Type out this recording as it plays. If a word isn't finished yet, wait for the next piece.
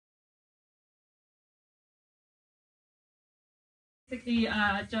Basically,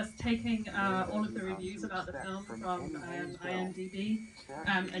 just taking all of the reviews about the film from IMDb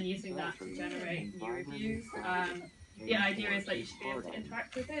and using that to generate new reviews. The idea is that you should be able to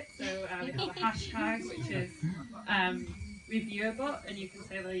interact with it. So we have a hashtag which is ReviewerBot, and you can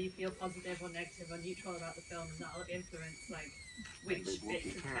say whether you feel positive or negative or neutral about the film, and that will influence like which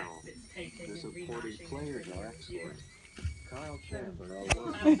bits of text it's taking and remashing into the review. Kyle Chamber.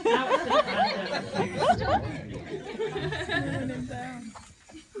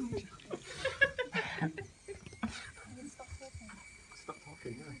 Stop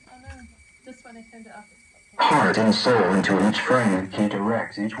talking. I know. Just when I turned it up. Heart and soul into each frame, he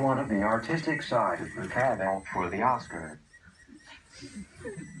directs each one of the artistic side of the panel for the Oscar.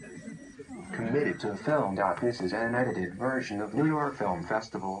 Committed to film. This is an edited version of New York Film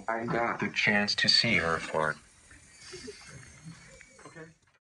Festival. I got the chance to see her for